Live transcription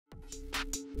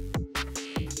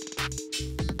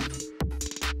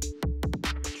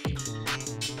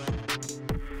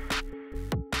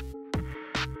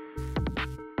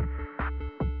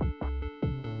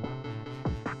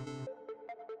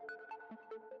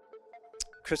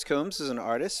Chris Combs is an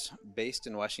artist based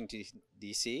in Washington,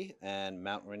 D.C. and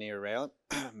Mount Rainier,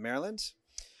 Maryland.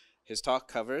 His talk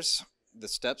covers the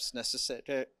steps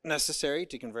necessary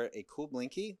to convert a cool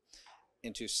Blinky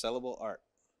into sellable art.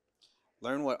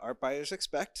 Learn what art buyers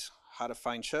expect, how to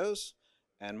find shows,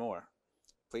 and more.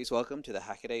 Please welcome to the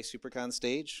Hackaday Supercon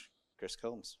stage, Chris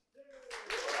Combs.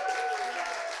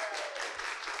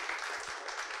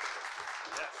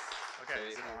 Yes. Okay,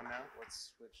 is it on now?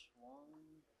 Let's switch one.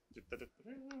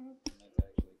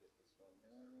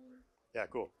 Yeah,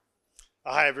 cool.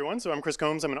 Hi, everyone. So I'm Chris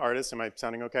Combs. I'm an artist. Am I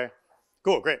sounding okay?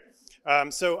 Cool, great.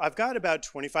 So I've got about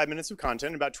 25 minutes of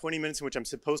content, about 20 minutes in which I'm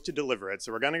supposed to deliver it.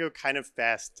 So we're going to go kind of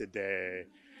fast today.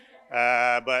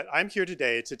 But I'm here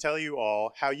today to tell you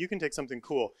all how you can take something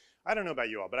cool. I don't know about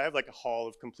you all, but I have like a hall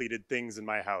of completed things in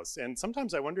my house. And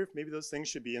sometimes I wonder if maybe those things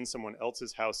should be in someone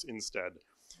else's house instead.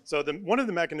 So one of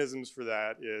the mechanisms for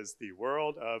that is the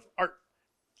world of art.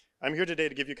 I'm here today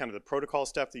to give you kind of the protocol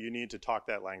stuff that you need to talk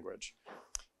that language.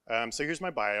 So here's my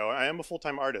bio. I am a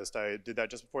full-time artist. I did that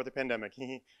just before the pandemic.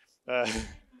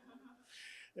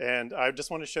 And I just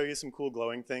want to show you some cool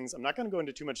glowing things. I'm not going to go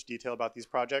into too much detail about these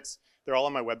projects. They're all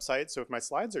on my website, so if my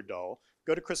slides are dull,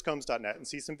 go to chriscombs.net and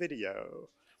see some video.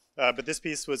 But this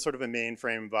piece was sort of a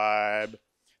mainframe vibe.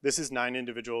 This is 9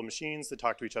 individual machines that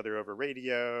talk to each other over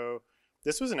radio.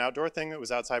 This was an outdoor thing that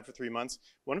was outside for 3 months.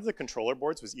 One of the controller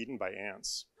boards was eaten by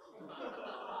ants.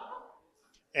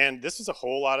 And this is a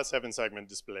whole lot of 7-segment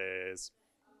displays.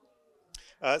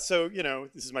 So, you know,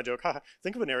 this is my joke.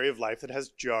 Think of an area of life that has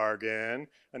jargon,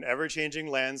 an ever-changing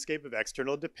landscape of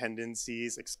external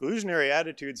dependencies, exclusionary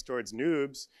attitudes towards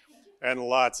noobs, and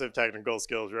lots of technical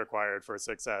skills required for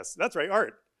success. That's right,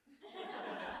 art.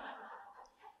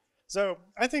 So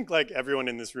I think like everyone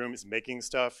in this room is making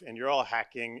stuff, and you're all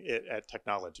hacking it at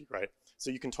technology, right? So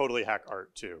you can totally hack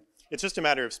art too. It's just a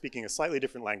matter of speaking a slightly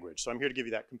different language. So I'm here to give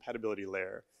you that compatibility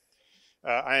layer.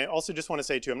 I also just want to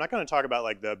say too, I'm not going to talk about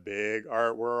like the big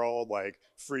art world, like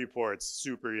free ports,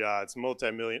 super yachts,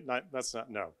 multi-million,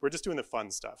 no. We're just doing the fun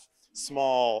stuff.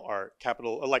 Small art,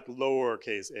 capital, like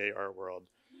lowercase a art world.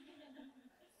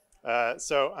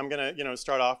 So I'm going to,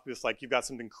 start off with like, you've got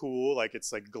something cool, like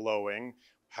it's like glowing.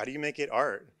 How do you make it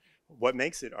art? What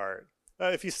makes it art?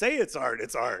 If you say it's art,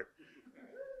 it's art.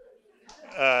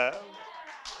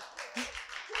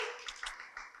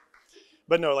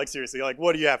 But no, like seriously, like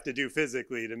what do you have to do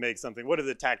physically to make something? What are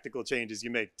the tactical changes you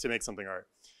make to make something art?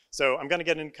 So I'm gonna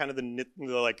get into kind of the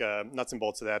nuts and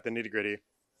bolts of that, the nitty gritty.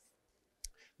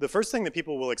 The first thing that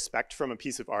people will expect from a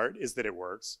piece of art is that it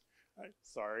works.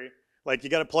 Sorry. Like you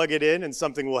gotta plug it in and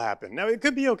something will happen. Now it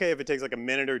could be okay if it takes like a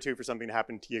minute or two for something to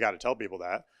happen, you gotta tell people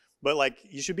that. But like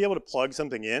you should be able to plug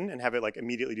something in and have it like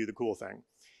immediately do the cool thing.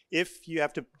 If you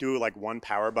have to do like one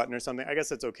power button or something, I guess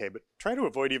that's okay, but try to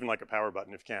avoid even like a power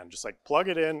button if you can. Just like plug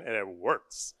it in and it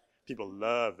works. People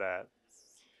love that.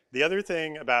 The other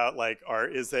thing about like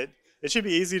art is that it should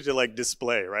be easy to like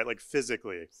display, right? Like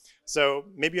physically. So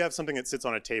maybe you have something that sits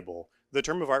on a table. The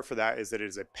term of art for that is that it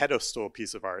is a pedestal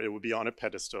piece of art. It would be on a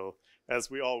pedestal, as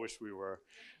we all wish we were.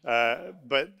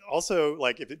 But also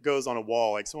like if it goes on a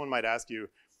wall, like someone might ask you,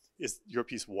 is your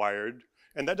piece wired?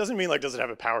 And that doesn't mean like, does it have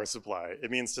a power supply?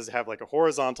 It means does it have like a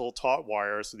horizontal taut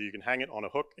wire so that you can hang it on a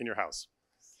hook in your house?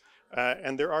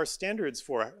 And there are standards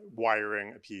for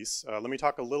wiring a piece. Let me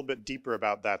talk a little bit deeper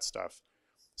about that stuff.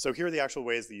 So here are the actual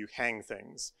ways that you hang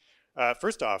things.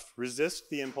 First off, resist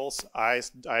the impulse.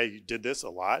 I did this a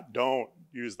lot. Don't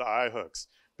use the eye hooks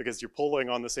because you're pulling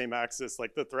on the same axis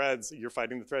like the threads. You're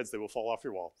fighting the threads. They will fall off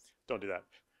your wall. Don't do that.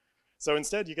 So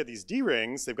instead, you get these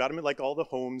D-rings. They've got them at like all the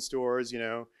home stores,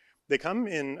 They come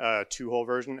in a 2-hole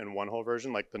version and 1-hole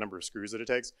version, like the number of screws that it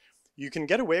takes. You can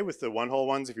get away with the 1-hole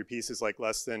ones if your piece is like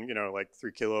less than, like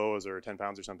 3 kilos or 10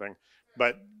 pounds or something.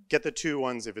 But get the 2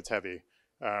 ones if it's heavy.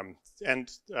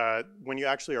 When you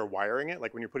actually are wiring it,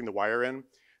 like when you're putting the wire in,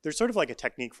 there's sort of like a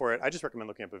technique for it. I just recommend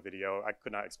looking up a video. I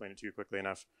could not explain it to you quickly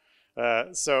enough.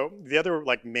 So the other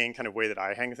like main kind of way that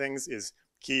I hang things is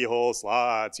keyhole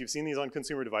slots. You've seen these on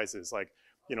consumer devices. Like,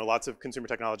 lots of consumer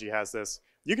technology has this.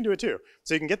 You can do it too.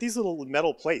 So you can get these little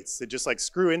metal plates that just like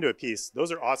screw into a piece.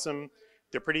 Those are awesome.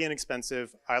 They're pretty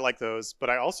inexpensive. I like those. But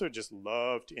I also just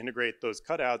love to integrate those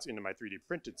cutouts into my 3D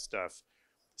printed stuff.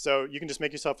 So you can just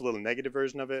make yourself a little negative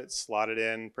version of it, slot it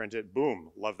in, print it,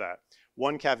 boom, love that.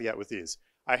 One caveat with these.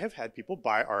 I have had people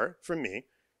buy art from me,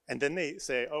 and then they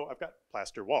say, oh, I've got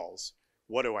plaster walls.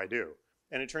 What do I do?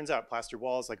 And it turns out plaster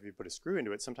walls, like if you put a screw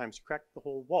into it, sometimes you crack the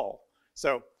whole wall.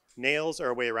 So nails are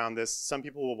a way around this. Some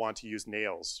people will want to use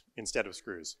nails instead of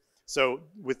screws. So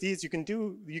with these, you can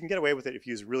get away with it if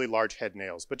you use really large head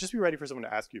nails, but just be ready for someone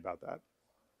to ask you about that.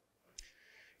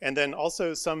 And then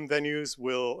also some venues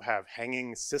will have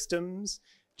hanging systems.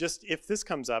 Just if this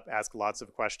comes up, ask lots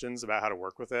of questions about how to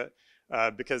work with it,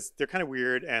 because they're kind of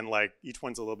weird and like each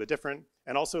one's a little bit different.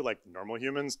 And also like normal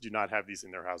humans do not have these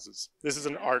in their houses. This is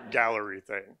an art gallery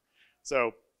thing.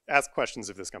 So ask questions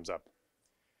if this comes up.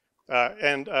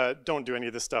 And don't do any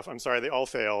of this stuff. I'm sorry, they all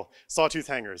fail. Sawtooth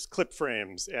hangers, clip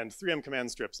frames, and 3M command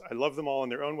strips. I love them all in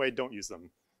their own way. Don't use them.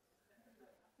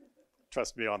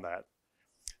 Trust me on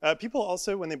that. People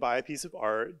also, when they buy a piece of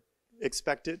art,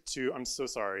 expect it to, I'm so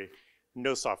sorry,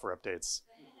 no software updates.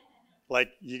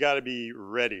 Like, you gotta be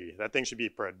ready. That thing should be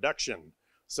production.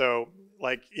 So,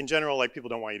 like, in general, like, people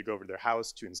don't want you to go over to their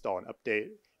house to install an update.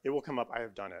 It will come up, I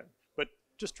have done it. But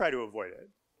just try to avoid it.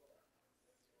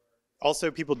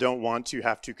 Also, people don't want to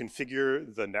have to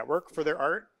configure the network for their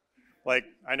art. Like,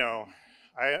 I know,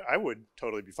 I would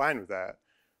totally be fine with that,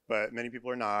 but many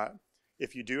people are not.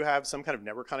 If you do have some kind of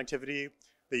network connectivity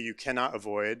that you cannot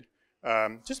avoid,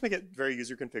 just make it very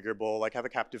user configurable, like have a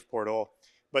captive portal.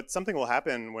 But something will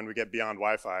happen when we get beyond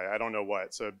Wi-Fi. I don't know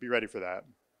what, so be ready for that.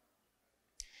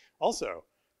 Also,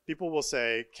 people will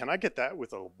say, can I get that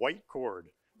with a white cord?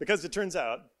 Because it turns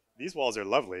out these walls are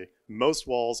lovely. Most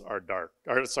walls are dark,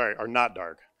 or sorry, are not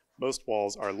dark. Most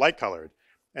walls are light colored.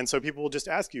 And so people will just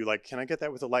ask you, like, can I get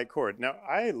that with a light cord? Now,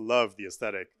 I love the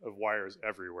aesthetic of wires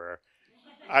everywhere.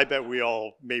 I bet we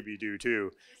all maybe do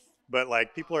too. But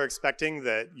like, people are expecting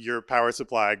that your power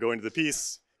supply going to the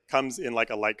piece comes in like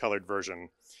a light colored version.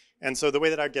 And so the way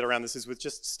that I get around this is with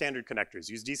just standard connectors.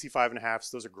 Use DC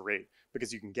 5.5s, those are great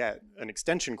because you can get an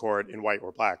extension cord in white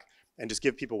or black and just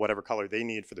give people whatever color they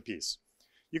need for the piece.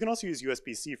 You can also use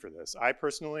USB-C for this. I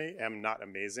personally am not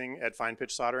amazing at fine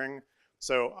pitch soldering,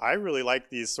 so I really like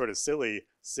these sort of silly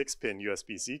 6-pin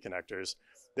USB-C connectors.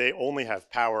 They only have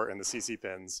power in the CC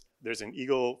pins. There's an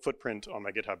Eagle footprint on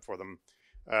my GitHub for them.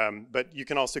 But you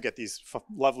can also get these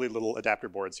lovely little adapter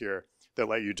boards here that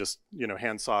let you just,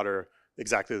 hand solder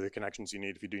exactly the connections you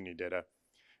need if you do need data.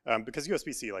 Because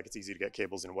USB-C, like, it's easy to get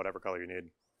cables in whatever color you need.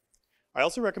 I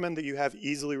also recommend that you have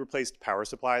easily replaced power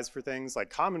supplies for things like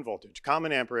common voltage,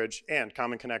 common amperage, and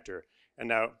common connector. And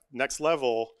now, next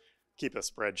level, keep a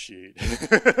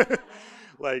spreadsheet.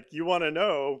 Like, you want to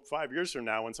know 5 years from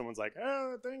now when someone's like,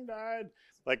 oh, the thing died.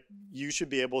 Like, you should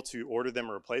be able to order them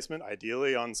a replacement,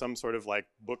 ideally on some sort of like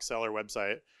bookseller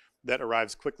website that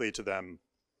arrives quickly to them.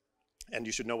 And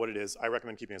you should know what it is. I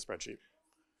recommend keeping a spreadsheet.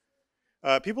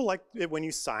 People like it when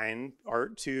you sign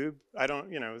art tube. I don't,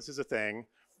 this is a thing.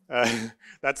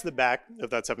 That's the back of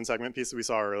that 7-segment piece that we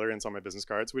saw earlier and saw my business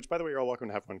cards, which, by the way, you're all welcome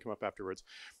to have one come up afterwards.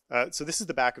 So this is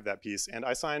the back of that piece, and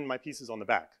I sign my pieces on the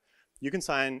back. You can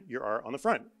sign your art on the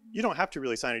front. You don't have to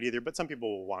really sign it either, but some people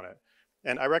will want it.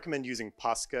 And I recommend using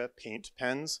Posca paint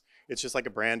pens. It's just like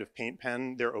a brand of paint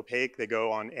pen. They're opaque. They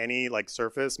go on any like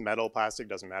surface, metal, plastic,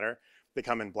 doesn't matter. They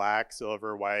come in black,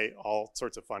 silver, white, all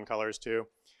sorts of fun colors too.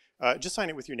 Just sign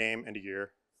it with your name and a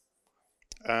year.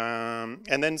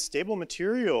 And then stable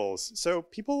materials. So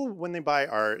people, when they buy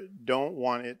art, don't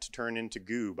want it to turn into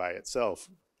goo by itself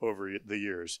over the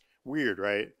years. Weird,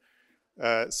 right?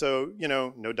 So,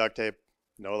 no duct tape,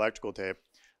 no electrical tape.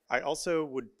 I also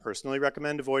would personally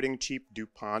recommend avoiding cheap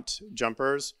DuPont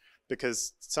jumpers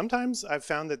because sometimes I've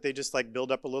found that they just like build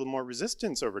up a little more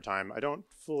resistance over time. I don't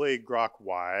fully grok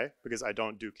why because I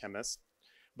don't do chemist,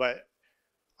 but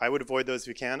I would avoid those if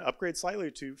you can. Upgrade slightly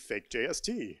to fake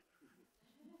JST.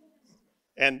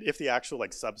 And if the actual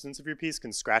like substance of your piece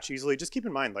can scratch easily, just keep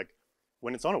in mind, like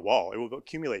when it's on a wall, it will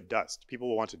accumulate dust. People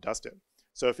will want to dust it.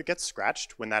 So if it gets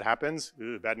scratched when that happens,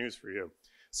 bad news for you.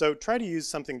 So try to use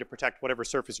something to protect whatever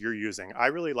surface you're using. I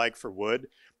really like for wood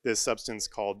this substance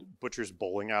called Butcher's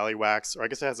Bowling Alley Wax, or I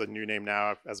guess it has a new name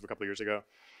now as of a couple of years ago.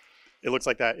 It looks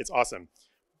like that. It's awesome.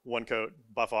 1 coat,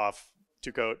 buff off,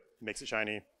 2 coat, makes it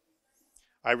shiny.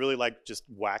 I really like just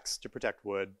wax to protect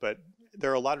wood, but there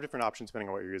are a lot of different options depending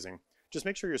on what you're using. Just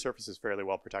make sure your surface is fairly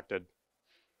well protected.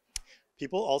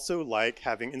 People also like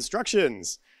having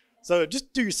instructions. So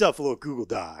just do yourself a little Google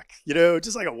Doc,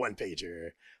 just like a 1-pager.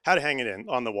 How to hang it in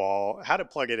on the wall, how to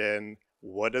plug it in,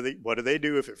 what do they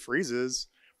do if it freezes,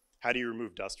 how do you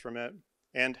remove dust from it,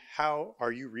 and how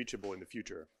are you reachable in the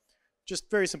future? Just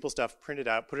very simple stuff, print it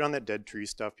out, put it on that dead tree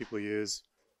stuff people use,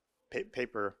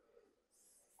 paper.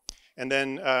 And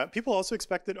then people also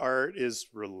expect that art is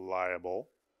reliable,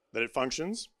 that it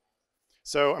functions.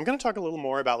 So I'm going to talk a little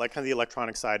more about like kind of the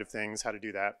electronic side of things, how to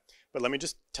do that. But let me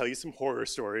just tell you some horror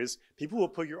stories. People will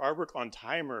put your artwork on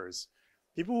timers.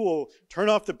 People will turn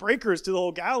off the breakers to the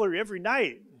whole gallery every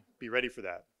night. Be ready for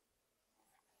that.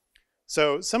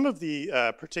 So some of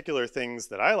the particular things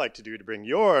that I like to do to bring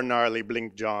your gnarly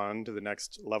Blink John to the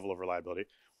next level of reliability,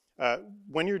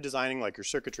 when you're designing like your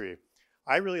circuitry,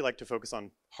 I really like to focus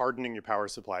on hardening your power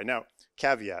supply. Now,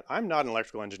 caveat, I'm not an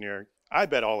electrical engineer. I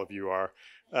bet all of you are.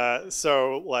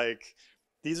 So like,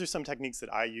 these are some techniques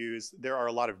that I use. There are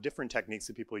a lot of different techniques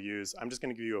that people use. I'm just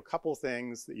gonna give you a couple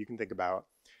things that you can think about.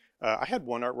 I had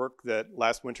one artwork that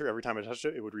last winter, every time I touched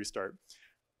it, it would restart.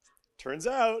 Turns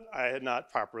out I had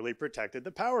not properly protected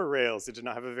the power rails. It did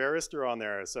not have a varistor on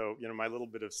there. So, my little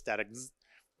bit of static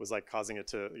was like causing it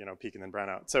to, peak and then brown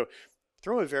out. So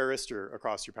throw a varistor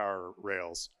across your power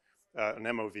rails, an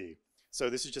MOV. So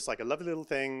this is just like a lovely little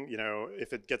thing,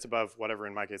 if it gets above whatever,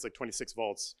 in my case, like 26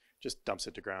 volts, just dumps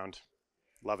it to ground.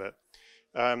 Love it.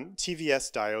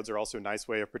 TVS diodes are also a nice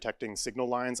way of protecting signal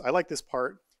lines. I like this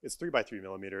part. It's 3 by 3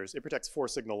 millimeters. It protects 4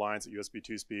 signal lines at USB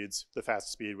 2 speeds, the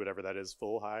fast speed, whatever that is,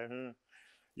 full, high,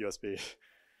 USB.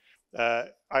 I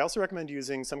also recommend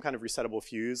using some kind of resettable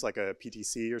fuse, like a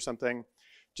PTC or something,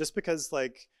 just because,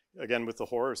 like, again, with the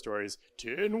horror stories,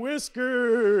 tin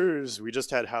whiskers. We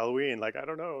just had Halloween. Like, I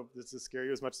don't know, this is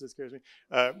scary as much as it scares me.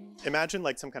 Imagine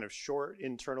like some kind of short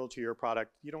internal to your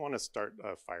product. You don't want to start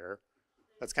a fire.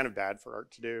 That's kind of bad for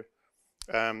art to do.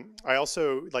 I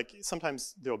also, like,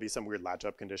 sometimes there'll be some weird latch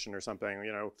up condition or something,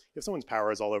 if someone's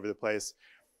power is all over the place,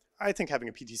 I think having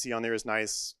a PTC on there is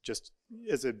nice, just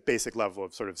as a basic level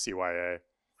of sort of CYA.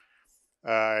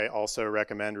 I also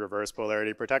recommend reverse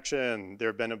polarity protection. There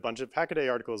have been a bunch of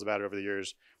Hackaday articles about it over the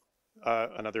years.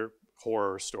 Another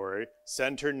horror story,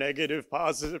 center negative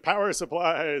positive power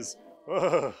supplies.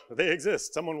 Ugh, they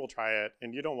exist, someone will try it,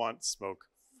 and you don't want smoke.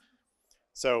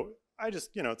 So I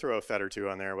just, throw a FET or two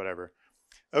on there, whatever.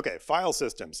 Okay, file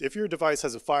systems. If your device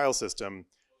has a file system,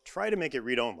 try to make it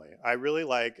read-only. I really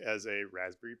like, as a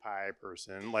Raspberry Pi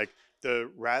person, like the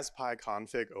Raspberry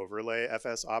config overlay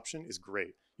FS option is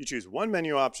great. You choose one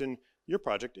menu option, your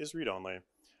project is read-only,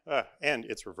 and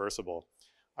it's reversible.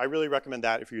 I really recommend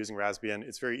that if you're using Raspbian.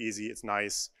 It's very easy, it's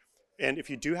nice. And if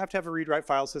you do have to have a read-write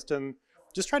file system,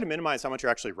 just try to minimize how much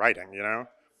you're actually writing,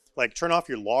 Like, turn off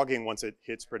your logging once it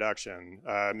hits production.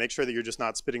 Make sure that you're just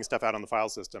not spitting stuff out on the file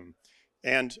system.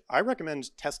 And I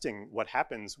recommend testing what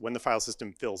happens when the file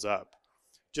system fills up.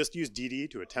 Just use DD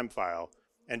to a temp file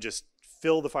and just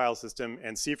fill the file system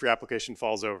and see if your application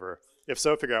falls over. If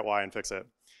so, figure out why and fix it.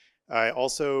 I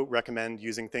also recommend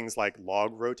using things like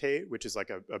log rotate, which is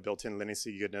like a built-in Linux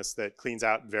goodness that cleans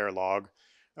out var_log.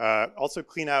 Also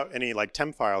clean out any like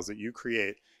temp files that you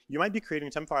create. You might be creating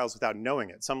temp files without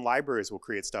knowing it. Some libraries will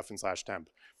create stuff in /temp.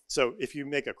 So if you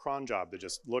make a cron job that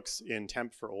just looks in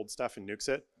temp for old stuff and nukes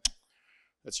it,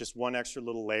 that's just one extra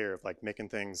little layer of like making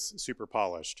things super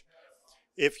polished.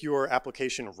 If your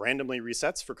application randomly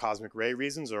resets for cosmic ray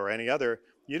reasons or any other,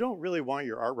 you don't really want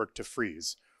your artwork to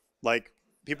freeze. Like,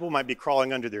 people might be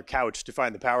crawling under their couch to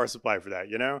find the power supply for that,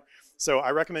 So I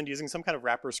recommend using some kind of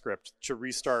wrapper script to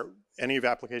restart any of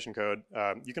application code.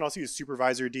 You can also use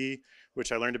Supervisor D,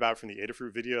 which I learned about from the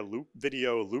Adafruit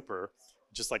video looper,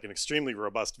 just like an extremely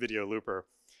robust video looper.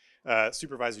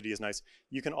 Supervisor D is nice.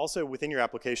 You can also, within your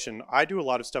application, I do a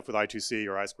lot of stuff with I2C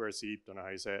or I2C, don't know how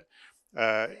you say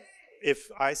it. If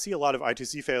I see a lot of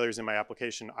I2C failures in my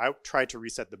application, I try to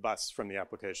reset the bus from the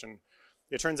application.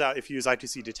 It turns out if you use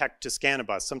I2C detect to scan a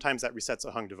bus, sometimes that resets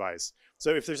a hung device. So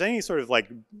if there's any sort of like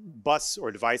bus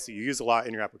or device that you use a lot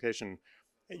in your application,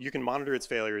 you can monitor its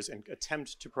failures and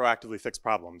attempt to proactively fix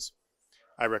problems.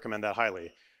 I recommend that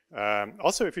highly.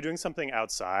 Also, if you're doing something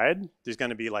outside, there's going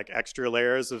to be like extra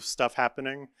layers of stuff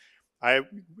happening.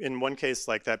 In one case,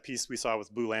 like that piece we saw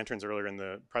with blue lanterns earlier in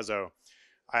the Prezzo,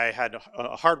 I had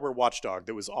a hardware watchdog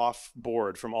that was off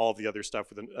board from all of the other stuff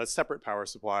with a separate power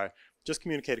supply, just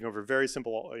communicating over very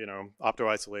simple,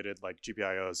 opto-isolated like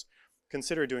GPIOs.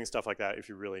 Consider doing stuff like that if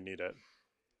you really need it.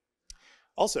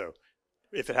 Also,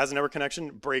 if it has a network connection,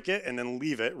 break it and then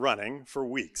leave it running for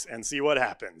weeks and see what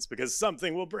happens, because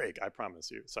something will break, I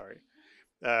promise you, sorry.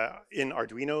 In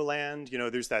Arduino land,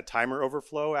 there's that timer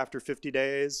overflow after 50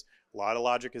 days. A lot of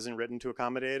logic isn't written to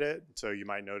accommodate it, so you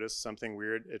might notice something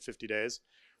weird at 50 days.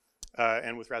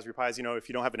 And with Raspberry Pis, if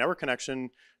you don't have a network connection,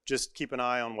 just keep an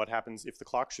eye on what happens if the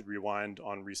clock should rewind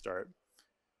on restart.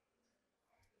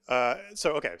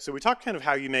 So we talked kind of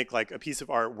how you make like a piece of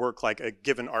art work like a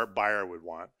given art buyer would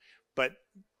want. But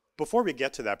before we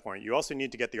get to that point, you also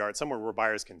need to get the art somewhere where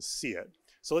buyers can see it.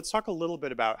 So let's talk a little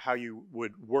bit about how you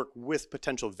would work with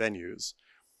potential venues.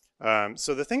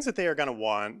 So the things that they are going to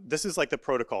want, this is like the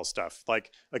protocol stuff.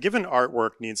 Like a given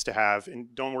artwork needs to have,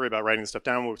 and don't worry about writing this stuff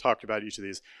down, we've talked about each of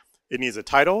these. It needs a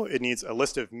title, it needs a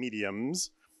list of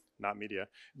mediums, not media,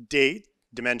 date,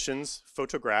 dimensions,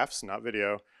 photographs, not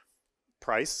video,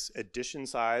 price, edition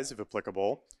size if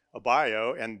applicable, a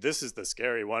bio, and this is the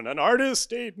scary one, an artist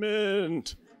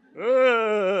statement.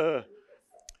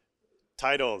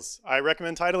 Titles. I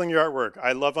recommend titling your artwork.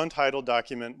 I love Untitled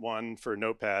Document 1 for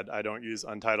Notepad. I don't use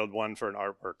Untitled 1 for an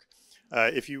artwork.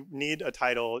 If you need a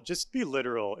title, just be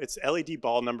literal. It's LED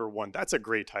ball number 1. That's a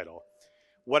great title.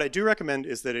 What I do recommend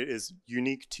is that it is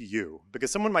unique to you,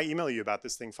 because someone might email you about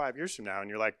this thing 5 years from now and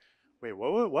you're like, wait,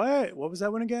 what was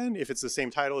that one again? If it's the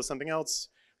same title as something else,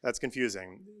 that's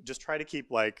confusing. Just try to keep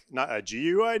like not a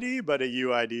GUID, but a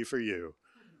UID for you.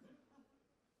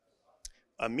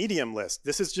 A medium list.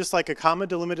 This is just like a comma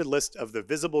delimited list of the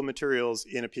visible materials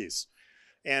in a piece.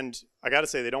 And I gotta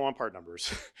say, they don't want part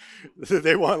numbers.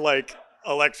 They want like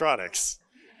electronics,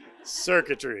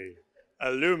 circuitry,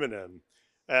 aluminum.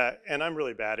 And I'm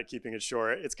really bad at keeping it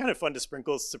short. It's kind of fun to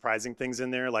sprinkle surprising things in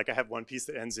there. Like I have one piece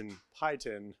that ends in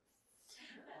Python.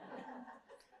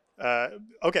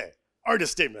 Okay,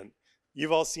 artist statement.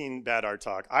 You've all seen Bad Art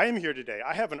Talk. I am here today.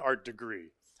 I have an art degree.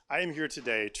 I am here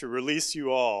today to release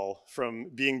you all from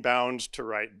being bound to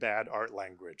write bad art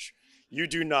language. You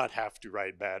do not have to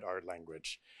write bad art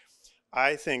language.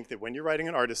 I think that when you're writing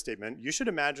an artist statement, you should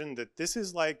imagine that this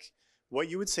is like what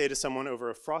you would say to someone over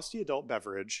a frosty adult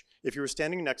beverage if you were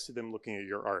standing next to them looking at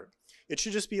your art. It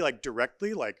should just be like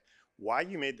directly like why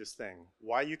you made this thing,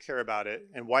 why you care about it,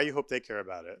 and why you hope they care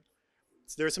about it.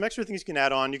 So there are some extra things you can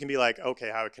add on. You can be like, okay,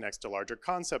 how it connects to larger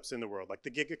concepts in the world, like the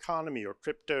gig economy or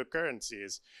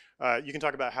cryptocurrencies. You can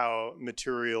talk about how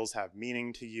materials have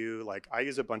meaning to you. Like I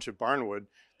use a bunch of barnwood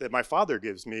that my father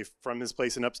gives me from his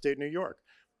place in upstate New York.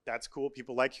 That's cool.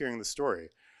 People like hearing the story.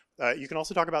 You can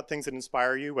also talk about things that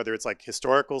inspire you, whether it's like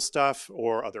historical stuff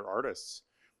or other artists.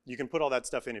 You can put all that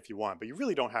stuff in if you want, but you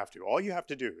really don't have to. All you have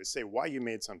to do is say why you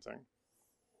made something.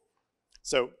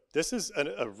 So this is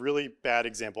a really bad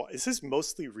example. This is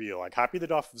mostly real. I copied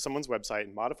it off of someone's website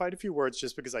and modified a few words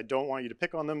just because I don't want you to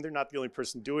pick on them. They're not the only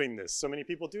person doing this. So many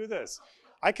people do this.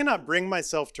 I cannot bring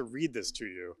myself to read this to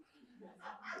you.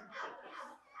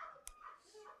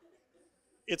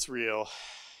 It's real.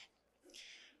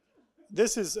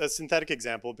 This is a synthetic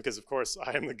example because, of course,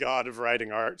 I am the god of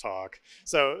writing art talk.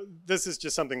 So this is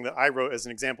just something that I wrote as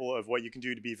an example of what you can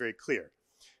do to be very clear.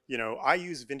 You know, I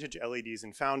use vintage LEDs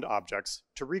and found objects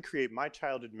to recreate my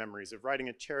childhood memories of riding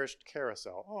a cherished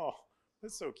carousel. Oh,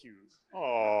 that's so cute.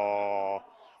 Oh.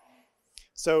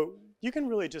 So you can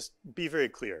really just be very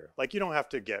clear. Like you don't have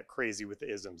to get crazy with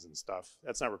the isms and stuff.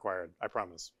 That's not required, I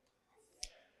promise.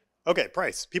 Okay,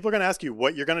 price. People are gonna ask you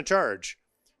what you're gonna charge.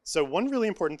 So one really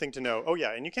important thing to know, oh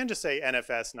yeah, and you can't just say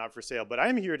NFS, not for sale, but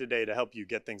I'm here today to help you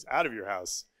get things out of your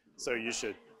house. So you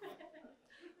should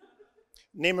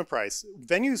name a price.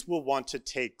 Venues will want to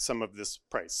take some of this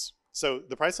price. So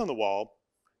the price on the wall,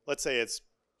 let's say it's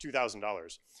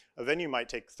 $2,000. A venue might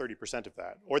take 30% of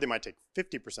that, or they might take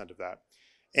 50% of that.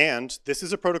 And this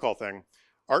is a protocol thing.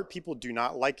 Art people do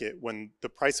not like it when the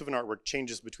price of an artwork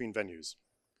changes between venues.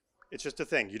 It's just a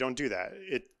thing. You don't do that.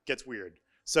 It gets weird.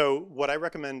 So what I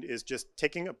recommend is just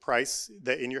taking a price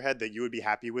that in your head that you would be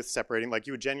happy with separating, like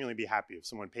you would genuinely be happy if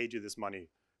someone paid you this money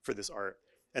for this art,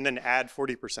 and then add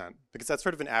 40%, because that's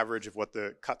sort of an average of what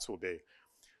the cuts will be.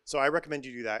 So I recommend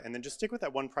you do that, and then just stick with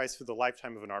that one price for the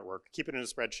lifetime of an artwork. Keep it in a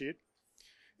spreadsheet,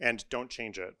 and don't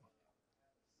change it.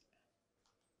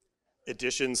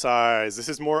 Edition size. This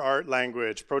is more art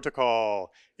language,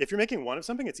 protocol. If you're making one of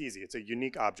something, it's easy. It's a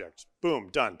unique object. Boom,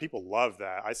 done. People love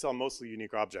that. I sell mostly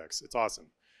unique objects. It's awesome.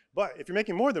 But if you're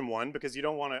making more than one, because you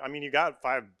don't want to, I mean, you got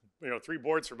 3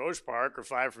 boards from Osh Park or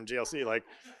 5 from GLC, like,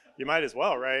 you might as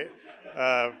well, right?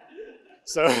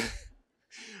 So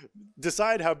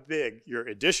decide how big your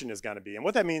edition is going to be. And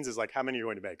what that means is like how many you're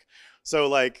going to make. So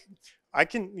like I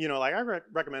can, like I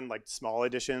recommend like small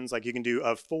editions, like you can do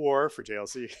of 4 for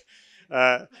JLC,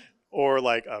 or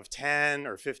like of 10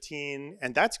 or 15.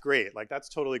 And that's great. Like that's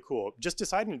totally cool. Just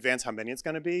decide in advance how many it's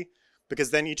going to be,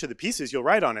 because then each of the pieces you'll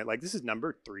write on it. Like this is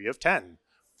number 3 of 10.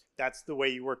 That's the way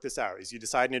you work this out, is you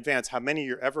decide in advance how many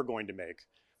you're ever going to make.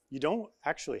 You don't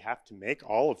actually have to make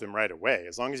all of them right away,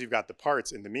 as long as you've got the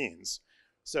parts and the means.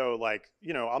 So like,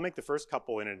 I'll make the first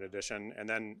couple in an edition, and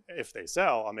then if they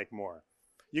sell, I'll make more.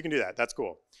 You can do that. That's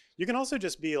cool. You can also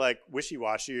just be like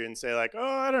wishy-washy and say like, oh,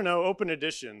 I don't know, open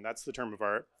edition. That's the term of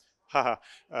art. Haha.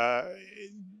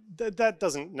 That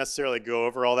doesn't necessarily go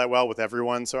over all that well with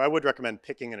everyone. So I would recommend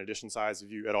picking an edition size if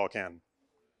you at all can.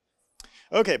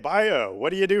 Okay, bio.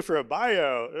 What do you do for a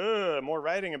bio? Ugh, more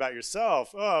writing about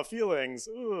yourself. Oh, feelings.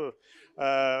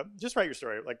 Ugh. Just write your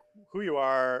story, like who you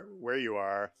are, where you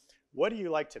are. What do you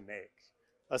like to make?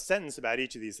 A sentence about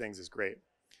each of these things is great.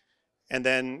 And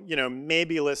then, you know,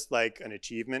 maybe list like an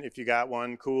achievement if you got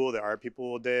one. Cool, that art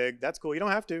people will dig. That's cool. You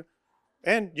don't have to.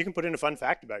 And you can put in a fun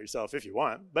fact about yourself if you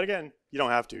want. But again, you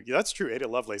don't have to. That's true. Ada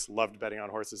Lovelace loved betting on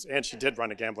horses, and she did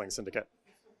run a gambling syndicate.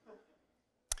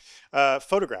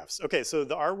 Photographs. Okay, so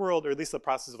the art world, or at least the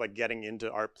process of like getting into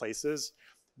art places,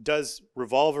 does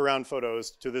revolve around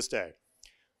photos to this day.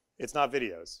 It's not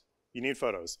videos. You need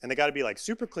photos, and they got to be like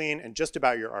super clean and just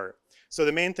about your art. So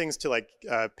the main things to like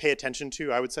pay attention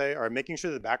to, I would say, are making sure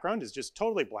the background is just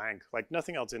totally blank, like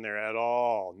nothing else in there at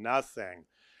all, nothing.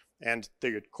 And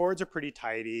the chords are pretty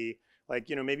tidy. Like,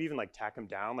 you know, maybe even like tack them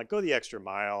down, like go the extra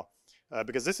mile,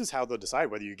 because this is how they'll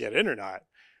decide whether you get in or not.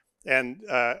 And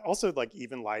also like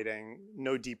even lighting,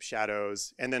 no deep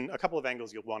shadows, and then a couple of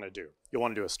angles you'll want to do. You'll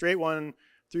want to do a straight one,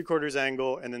 3/4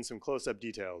 angle, and then some close-up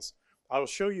details. I'll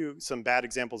show you some bad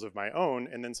examples of my own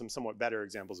and then some somewhat better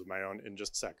examples of my own in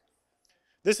just a sec.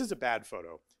 This is a bad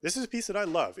photo. This is a piece that I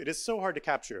love. It is so hard to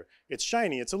capture. It's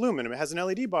shiny, it's aluminum, it has an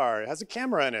LED bar, it has a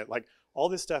camera in it. Like all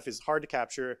this stuff is hard to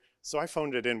capture, so I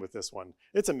phoned it in with this one.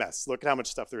 It's a mess. Look at how much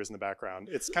stuff there is in the background.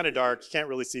 It's kind of dark, you can't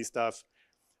really see stuff.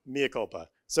 Mea culpa.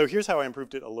 So here's how I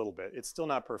improved it a little bit. It's still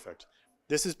not perfect.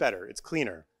 This is better, it's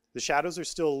cleaner. The shadows are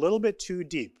still a little bit too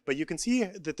deep, but you can see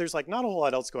that there's like not a whole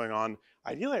lot else going on.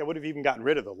 Ideally, I would have even gotten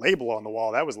rid of the label on the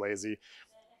wall. That was lazy.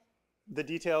 The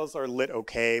details are lit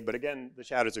okay, but again, the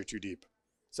shadows are too deep.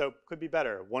 So could be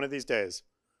better one of these days.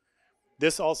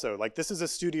 This also, like this is a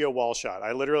studio wall shot.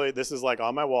 I literally, this is like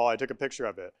on my wall, I took a picture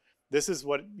of it. This is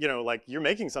what, you know, like you're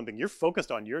making something, you're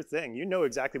focused on your thing. You know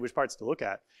exactly which parts to look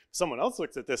at. Someone else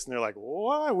looks at this and they're like,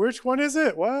 what, which one is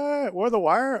it? What, or the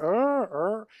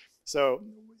wire? So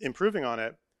improving on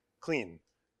it, clean,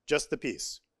 just the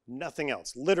piece, nothing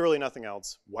else, literally nothing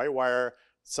else. White wire,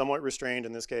 somewhat restrained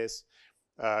in this case.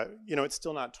 You know, it's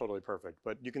still not totally perfect,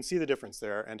 but you can see the difference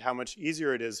there and how much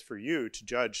easier it is for you to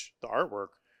judge the artwork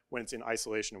when it's in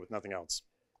isolation with nothing else.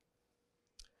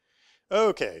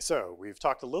 Okay, so we've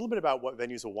talked a little bit about what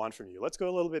venues will want from you. Let's go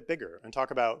a little bit bigger and talk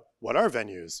about what are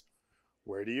venues?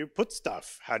 Where do you put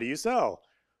stuff? How do you sell?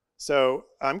 So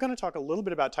I'm going to talk a little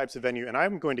bit about types of venue, and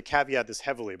I'm going to caveat this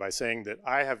heavily by saying that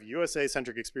I have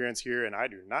USA-centric experience here, and I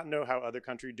do not know how other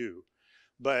countries do.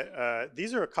 But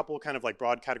these are a couple kind of like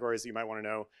broad categories that you might want to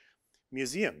know.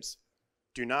 Museums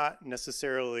do not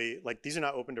necessarily, like these are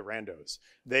not open to randos.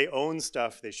 They own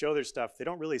stuff, they show their stuff, they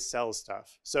don't really sell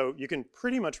stuff. So you can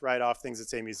pretty much write off things that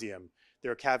say museum.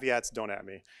 There are caveats, don't at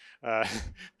me.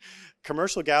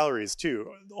 Commercial galleries too,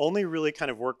 only really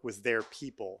kind of work with their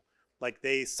people. Like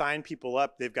they sign people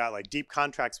up, they've got like deep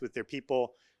contracts with their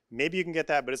people. Maybe you can get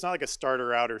that, but it's not like a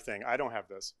starter outer thing. I don't have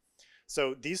this.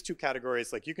 So these two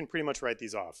categories, like you can pretty much write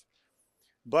these off.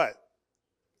 But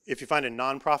if you find a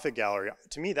nonprofit gallery,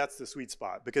 to me that's the sweet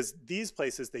spot because these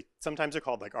places, they sometimes are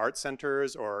called like art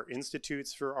centers or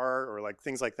institutes for art or like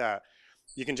things like that.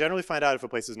 You can generally find out if a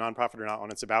place is nonprofit or not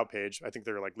on its about page. I think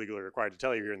they're like legally required to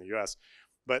tell you here in the US.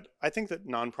 But I think that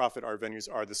nonprofit art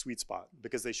venues are the sweet spot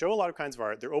because they show a lot of kinds of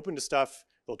art. They're open to stuff.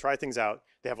 They'll try things out.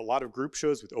 They have a lot of group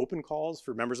shows with open calls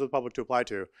for members of the public to apply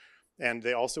to. And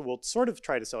they also will sort of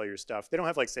try to sell your stuff. They don't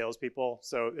have like salespeople,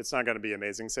 so it's not going to be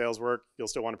amazing sales work. You'll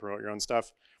still want to promote your own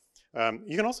stuff.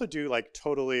 You can also do like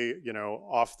totally, you know,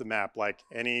 off the map, like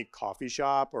any coffee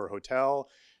shop or hotel.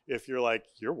 If you're like,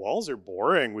 your walls are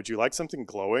boring, would you like something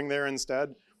glowing there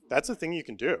instead? That's a thing you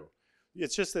can do.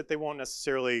 It's just that they won't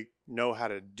necessarily know how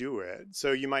to do it.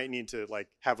 So you might need to like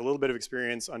have a little bit of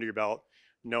experience under your belt,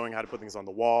 knowing how to put things on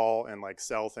the wall and like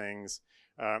sell things.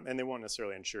 And they won't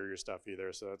necessarily insure your stuff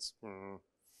either. So that's,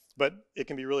 but it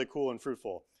can be really cool and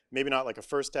fruitful. Maybe not like a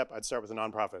first step, I'd start with the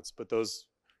nonprofits, but those,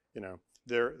 you know,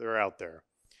 they're out there.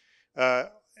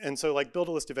 And so like build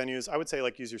a list of venues. I would say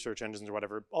like use your search engines or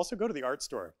whatever. Also go to the art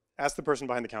store. Ask the person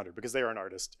behind the counter because they are an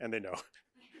artist and they know,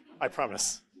 I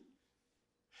promise.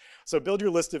 So build your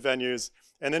list of venues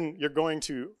and then you're going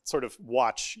to sort of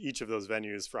watch each of those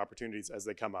venues for opportunities as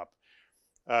they come up.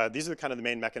 These are kind of the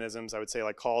main mechanisms. I would say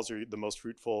like calls are the most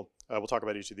fruitful. We'll talk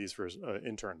about each of these for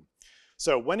in turn.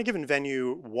 So when a given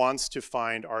venue wants to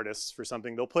find artists for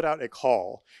something, they'll put out a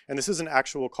call. And this is an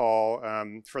actual call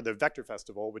for the Vector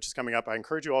Festival, which is coming up. I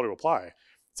encourage you all to apply. It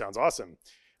sounds awesome.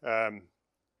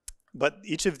 But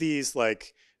each of these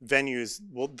like venues,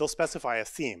 they'll specify a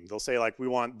theme. They'll say like, we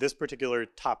want this particular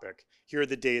topic. Here are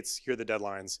the dates, here are the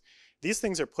deadlines. These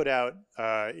things are put out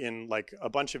in like a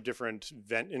bunch of different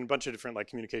like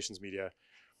communications media.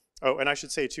 Oh, and I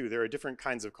should say too, there are different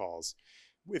kinds of calls.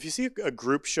 if you see a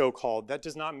group show called, that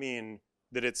does not mean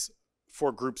that it's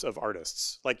for groups of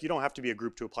artists. Like, you don't have to be a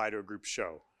group to apply to a group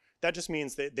show. That just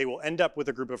means that they will end up with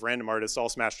a group of random artists all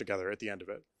smashed together at the end of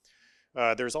it.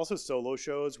 There's also solo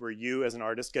shows where you as an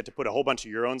artist get to put a whole bunch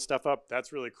of your own stuff up.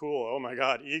 That's really cool. Oh my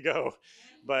God, ego.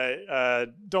 But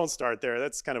don't start there.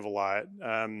 That's kind of a lot.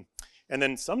 And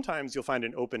then sometimes you'll find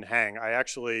an open hang. I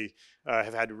actually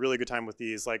have had a really good time with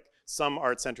these. Like, some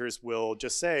art centers will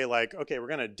just say like, okay, we're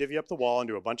gonna divvy up the wall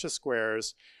into a bunch of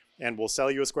squares and we'll sell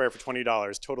you a square for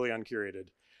 $20, totally uncurated.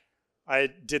 I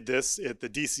did this at the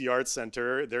DC Arts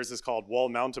Center. There's this called Wall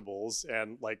Mountables,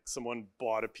 and like someone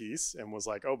bought a piece and was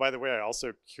like, oh, by the way, I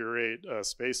also curate a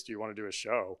space. Do you want to do a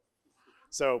show?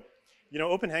 So, you know,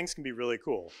 open hangs can be really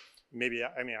cool. Maybe,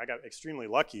 I mean, I got extremely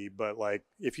lucky, but like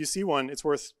if you see one, it's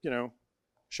worth, you know,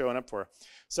 showing up for.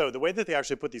 So the way that they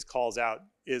actually put these calls out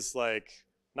is like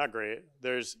not great.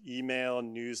 There's email,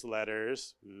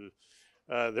 newsletters,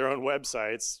 their own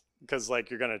websites, because like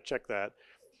you're gonna check that.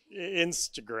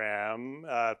 Instagram,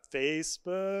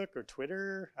 Facebook, or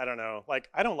Twitter. I don't know. Like,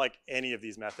 I don't like any of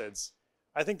these methods.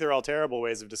 I think they're all terrible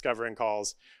ways of discovering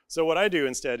calls. So what I do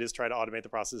instead is try to automate the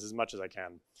process as much as I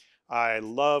can. I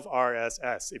love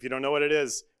RSS. If you don't know what it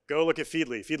is, go look at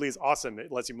Feedly. Feedly is awesome.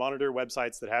 It lets you monitor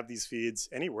websites that have these feeds.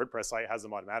 Any WordPress site has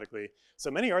them automatically. So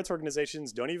many arts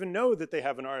organizations don't even know that they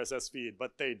have an RSS feed,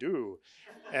 but they do.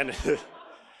 And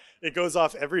it goes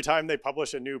off every time they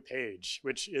publish a new page,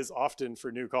 which is often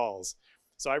for new calls.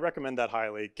 So I recommend that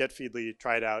highly. Get Feedly,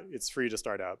 try it out. It's free to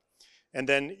start out. And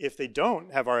then if they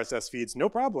don't have RSS feeds, no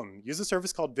problem. Use a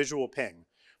service called Visual Ping.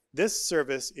 This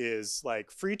service is like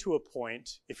free to a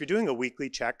point. If you're doing a weekly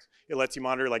check, it lets you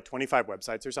monitor like 25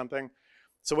 websites or something.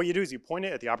 So what you do is you point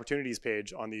it at the opportunities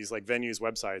page on these like venues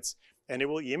websites, and it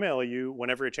will email you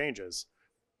whenever it changes.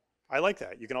 I like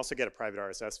that. You can also get a private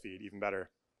RSS feed, even better.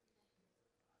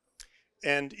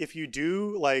 And if you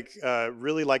do like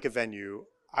really like a venue,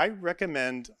 I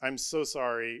recommend, I'm so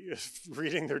sorry,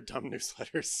 reading their dumb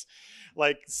newsletters.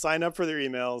 Like, sign up for their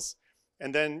emails,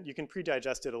 and then you can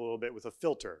pre-digest it a little bit with a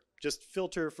filter. Just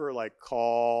filter for like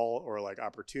call or like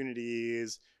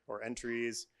opportunities or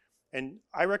entries. And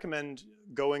I recommend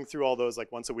going through all those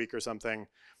like once a week or something,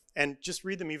 and just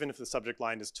read them even if the subject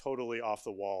line is totally off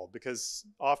the wall, because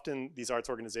often these arts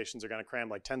organizations are going to cram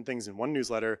like 10 things in one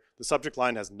newsletter. The subject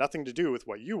line has nothing to do with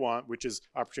what you want, which is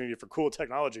opportunity for cool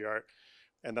technology art,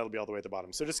 and that'll be all the way at the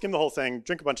bottom. So just skim the whole thing,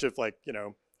 drink a bunch of like, you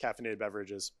know, caffeinated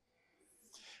beverages.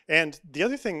 And the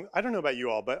other thing, I don't know about you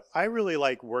all, but I really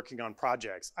like working on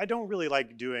projects. I don't really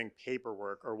like doing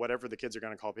paperwork or whatever the kids are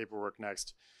going to call paperwork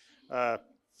next.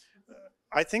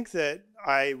 I think that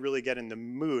I really get in the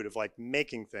mood of like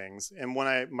making things. And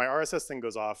when my RSS thing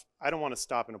goes off, I don't want to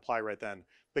stop and apply right then.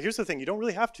 But here's the thing, you don't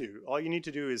really have to. All you need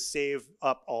to do is save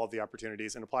up all of the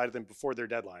opportunities and apply to them before their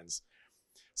deadlines.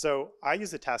 So I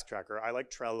use a task tracker. I like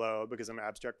Trello because I'm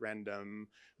abstract random,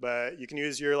 but you can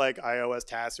use your like iOS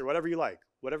tasks or whatever you like,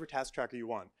 whatever task tracker you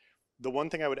want. The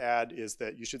one thing I would add is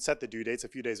that you should set the due dates a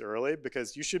few days early,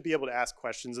 because you should be able to ask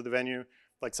questions of the venue.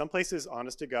 Like, some places,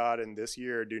 honest to God, in this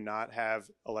year do not have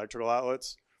electrical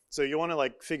outlets. So you want to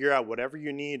like figure out whatever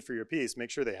you need for your piece,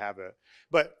 make sure they have it.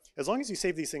 But as long as you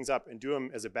save these things up and do them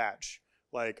as a batch,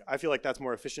 like, I feel like that's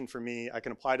more efficient for me. I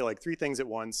can apply to like 3 things at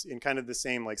once in kind of the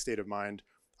same like state of mind.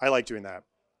 I like doing that.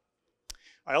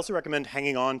 I also recommend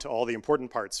hanging on to all the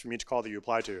important parts from each call that you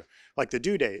apply to, like the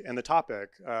due date and the topic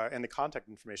and the contact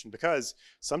information, because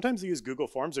sometimes you use Google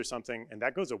Forms or something and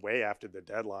that goes away after the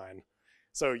deadline.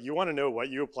 So you want to know what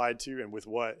you applied to and with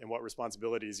what and what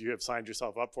responsibilities you have signed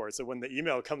yourself up for. So when the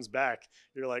email comes back,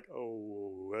 you're like,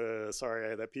 oh,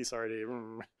 sorry, that piece already.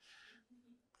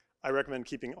 I recommend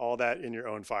keeping all that in your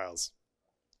own files.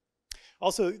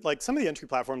 Also, like some of the entry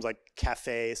platforms like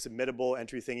Cafe, Submittable,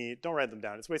 Entry Thingy, don't write them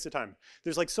down. It's a waste of time.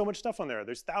 There's like so much stuff on there.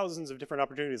 There's thousands of different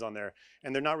opportunities on there,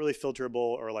 and they're not really filterable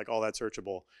or like all that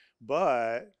searchable.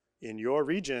 But in your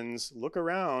regions, look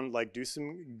around, like do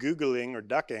some Googling or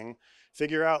ducking,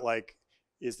 figure out like,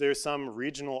 is there some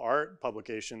regional art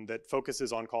publication that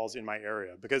focuses on calls in my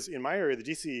area? Because in my area, the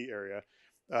DC area,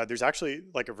 there's actually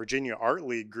like a Virginia Art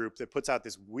League group that puts out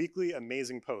this weekly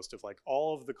amazing post of like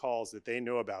all of the calls that they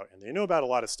know about. And they know about a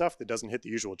lot of stuff that doesn't hit the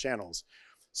usual channels.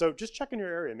 So just check in your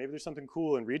area. Maybe there's something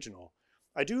cool and regional.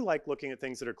 I do like looking at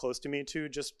things that are close to me too,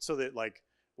 just so that like,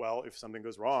 well, if something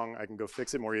goes wrong, I can go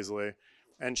fix it more easily.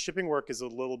 And shipping work is a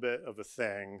little bit of a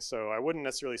thing. So I wouldn't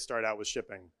necessarily start out with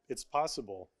shipping. It's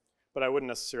possible, but I wouldn't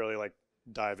necessarily like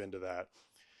dive into that.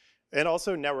 And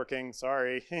also networking,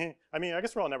 sorry. I mean, I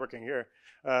guess we're all networking here.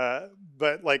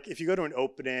 But like if you go to an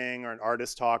opening or an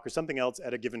artist talk or something else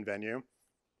at a given venue,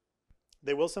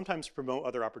 They will sometimes promote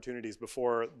other opportunities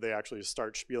before they actually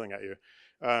start spieling at you.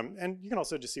 And you can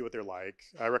also just see what they're like.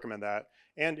 I recommend that.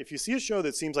 And if you see a show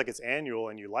that seems like it's annual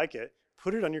and you like it,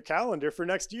 put it on your calendar for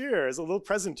next year as a little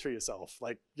present to yourself,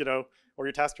 like, or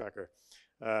your task tracker.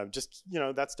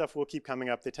 That stuff will keep coming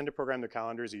up. They tend to program their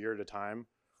calendars a year at a time,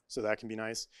 so that can be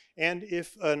nice. And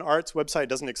if an arts website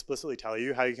doesn't explicitly tell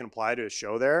you how you can apply to a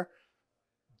show there,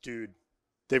 dude,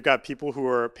 they've got people who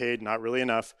are paid not really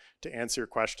enough to answer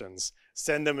questions.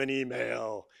 Send them an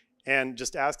email and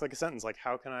just ask like a sentence, like,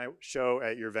 how can I show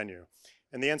at your venue?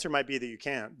 And the answer might be that you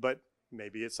can't, but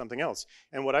maybe it's something else.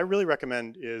 And what I really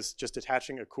recommend is just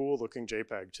attaching a cool looking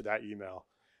JPEG to that email.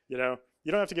 You don't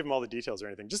have to give them all the details or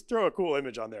anything. Just throw a cool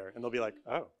image on there and they'll be like,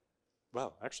 oh,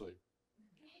 well, actually.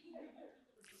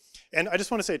 And I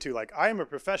just want to say too, like, I am a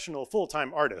professional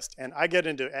full-time artist and I get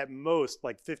into at most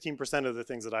like 15% of the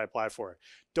things that I apply for.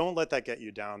 Don't let that get you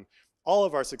down. All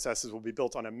of our successes will be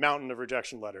built on a mountain of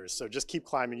rejection letters. So just keep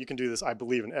climbing. You can do this. I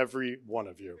believe in every one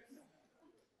of you.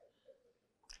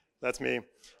 That's me.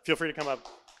 Feel free to come up,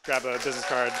 grab a business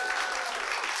card.